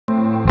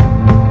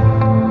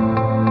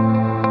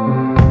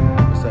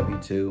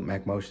YouTube?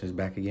 Mac Motion is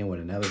back again with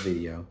another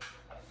video.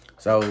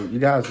 So you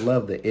guys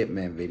love the Ip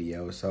Man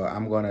video, so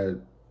I'm gonna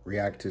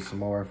react to some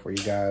more for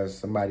you guys.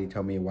 Somebody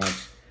told me to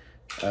watch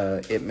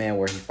Ip Man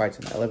where he fights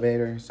in the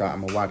elevator, so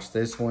I'm gonna watch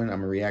this one. I'm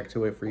gonna react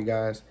to it for you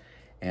guys,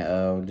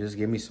 and just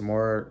give me some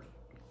more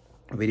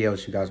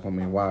videos you guys want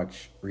me to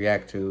watch,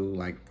 react to,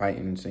 like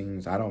fighting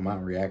scenes. I don't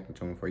mind reacting to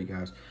them for you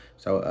guys.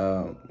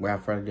 So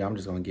without further ado, I'm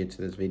just gonna get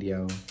to this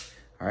video.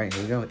 All right,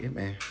 here we go, Ip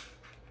Man.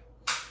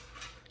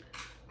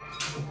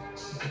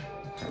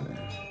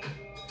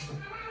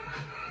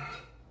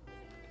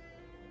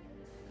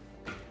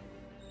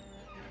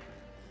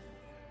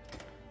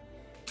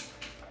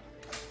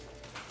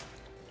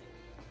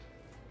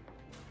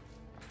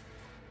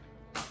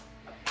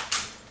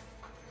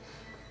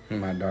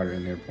 My daughter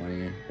in there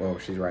playing. Well,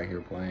 she's right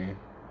here playing.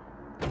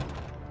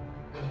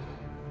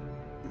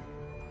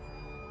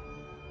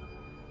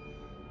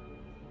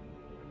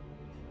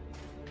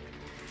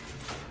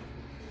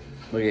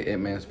 Look at Ip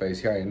Man's face.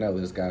 He already know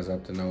this guy's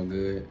up to no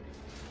good.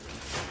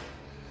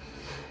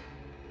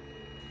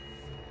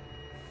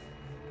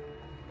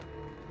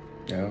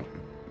 Yep.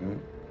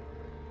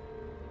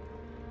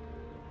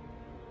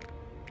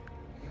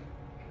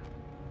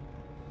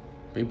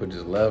 People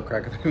just love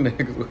cracking their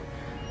necks.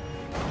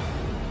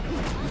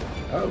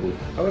 Oh,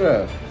 hold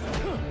up.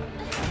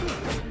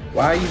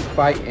 Why are you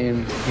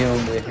fighting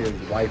him with his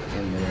wife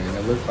in there? And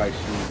it looks like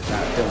she's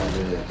not feeling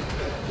good.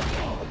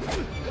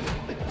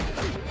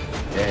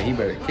 Yeah, he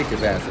better kick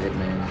his ass, Ip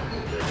Man.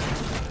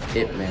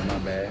 Ip Man, my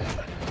bad.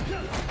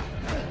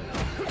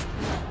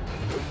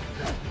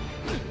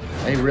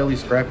 They really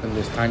scrapping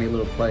this tiny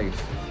little place.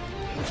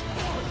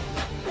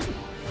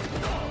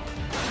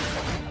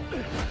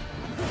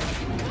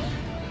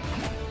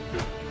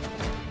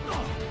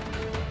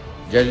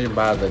 Judging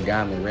by the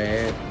guy in the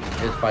red,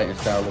 his fighting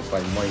style looks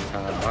like Muay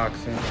Thai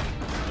boxing.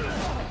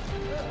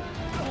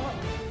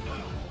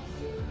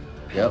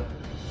 Yep.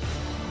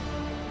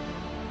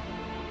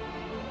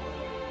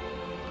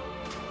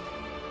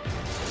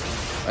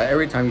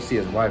 Every time you see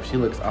his wife, she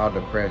looks all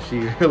depressed. She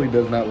really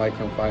does not like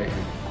him fighting.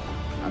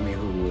 I mean,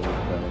 who would,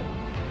 but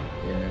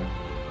yeah.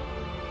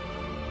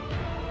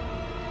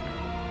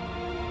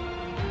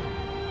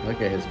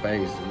 Look at his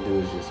face. This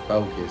dude is just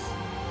focused.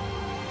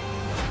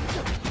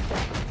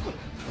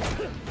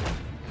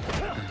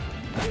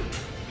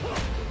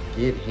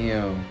 Get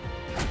him,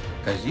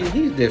 cause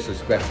he's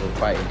disrespectful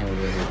fighting him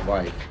with his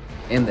wife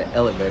in the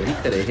elevator. He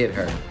could have hit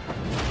her.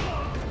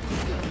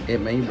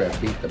 Ip Man, you better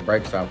beat the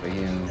brakes off of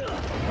him,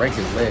 break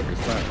his leg or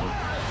something.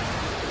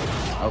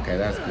 Okay,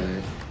 that's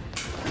good.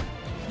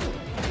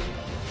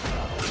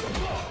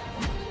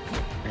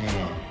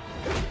 Man,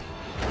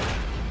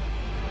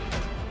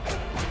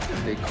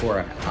 the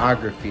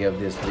choreography of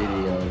this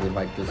video,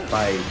 like this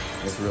fight,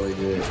 is really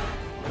good.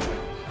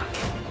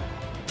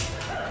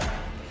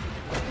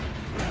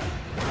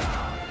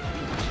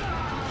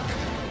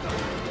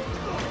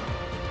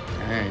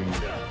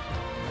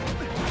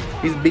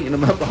 He's beating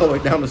him up all the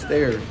way down the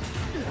stairs.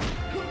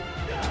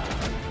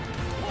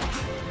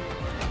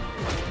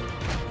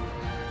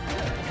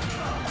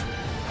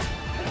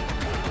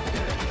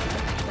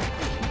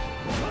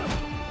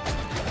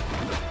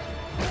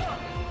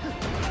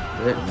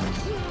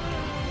 Goodness.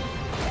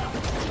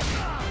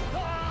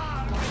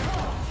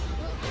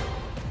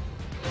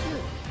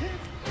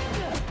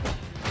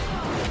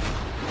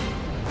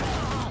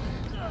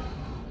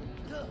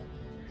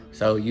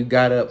 So you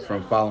got up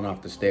from falling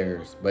off the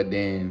stairs, but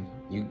then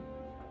you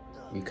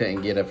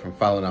couldn't get up from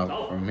falling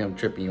off from him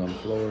tripping you on the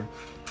floor.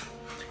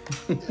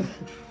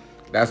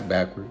 That's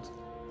backwards.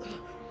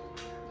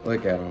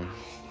 Look at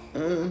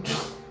him.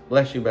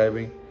 Bless you,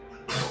 baby.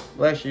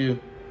 Bless you.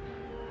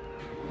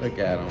 Look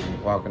at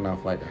him walking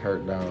off like a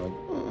hurt dog.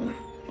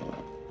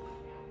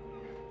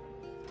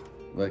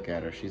 Look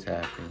at her. She's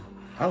happy.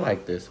 I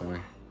like this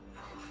one.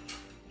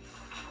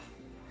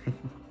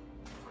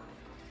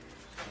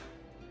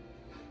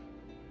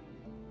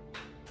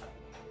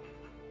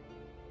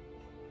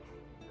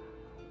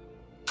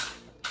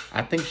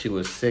 I think she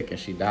was sick and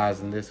she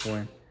dies in this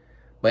one.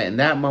 But in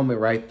that moment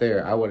right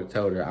there, I would have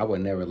told her I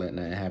would never let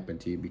nothing happen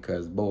to you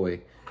because,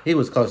 boy, he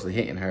was close to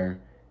hitting her.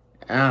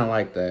 I don't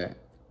like that.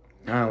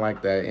 I don't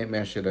like that. Ip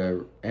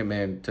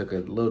Man took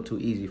it a little too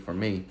easy for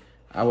me.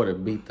 I would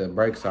have beat the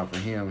brakes off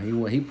of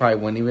him. He probably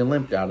wouldn't even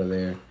limped out of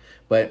there.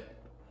 But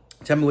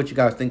tell me what you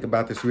guys think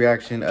about this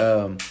reaction.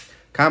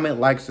 Comment,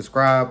 like,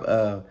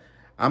 subscribe.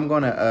 I'm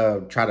going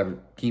to try to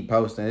keep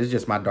posting. It's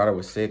just my daughter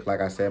was sick. Like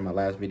I said in my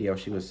last video,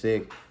 she was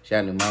sick. She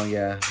had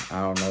pneumonia.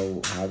 I don't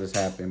know how this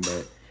happened,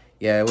 but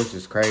yeah, it was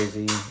just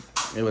crazy.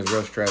 It was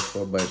real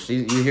stressful, but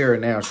you hear her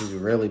now. She's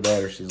really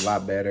better. She's a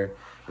lot better.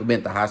 We've been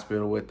at the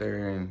hospital with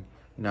her, and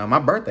you know, my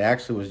birthday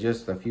actually was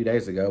just a few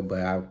days ago, but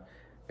I've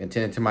been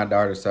tending to my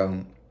daughter,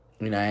 so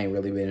you know, I ain't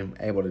really been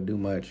able to do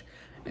much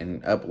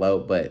and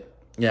upload, but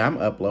yeah, I'm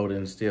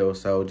uploading still.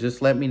 So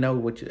just let me know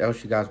what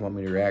else you guys want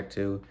me to react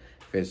to.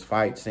 If it's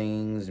fight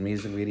scenes,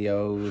 music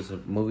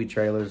videos, movie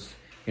trailers,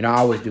 You know, I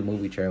always do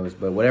movie trailers,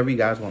 but whatever you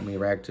guys want me to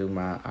react to,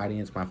 my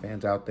audience, my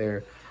fans out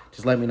there,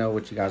 just let me know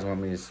what you guys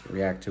want me to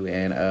react to,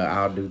 and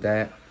I'll do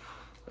that.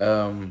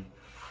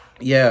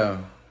 Yeah.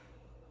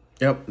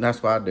 Yep,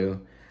 that's what I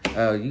do.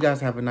 You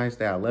guys have a nice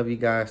day. I love you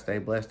guys. Stay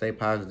blessed. Stay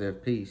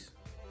positive. Peace.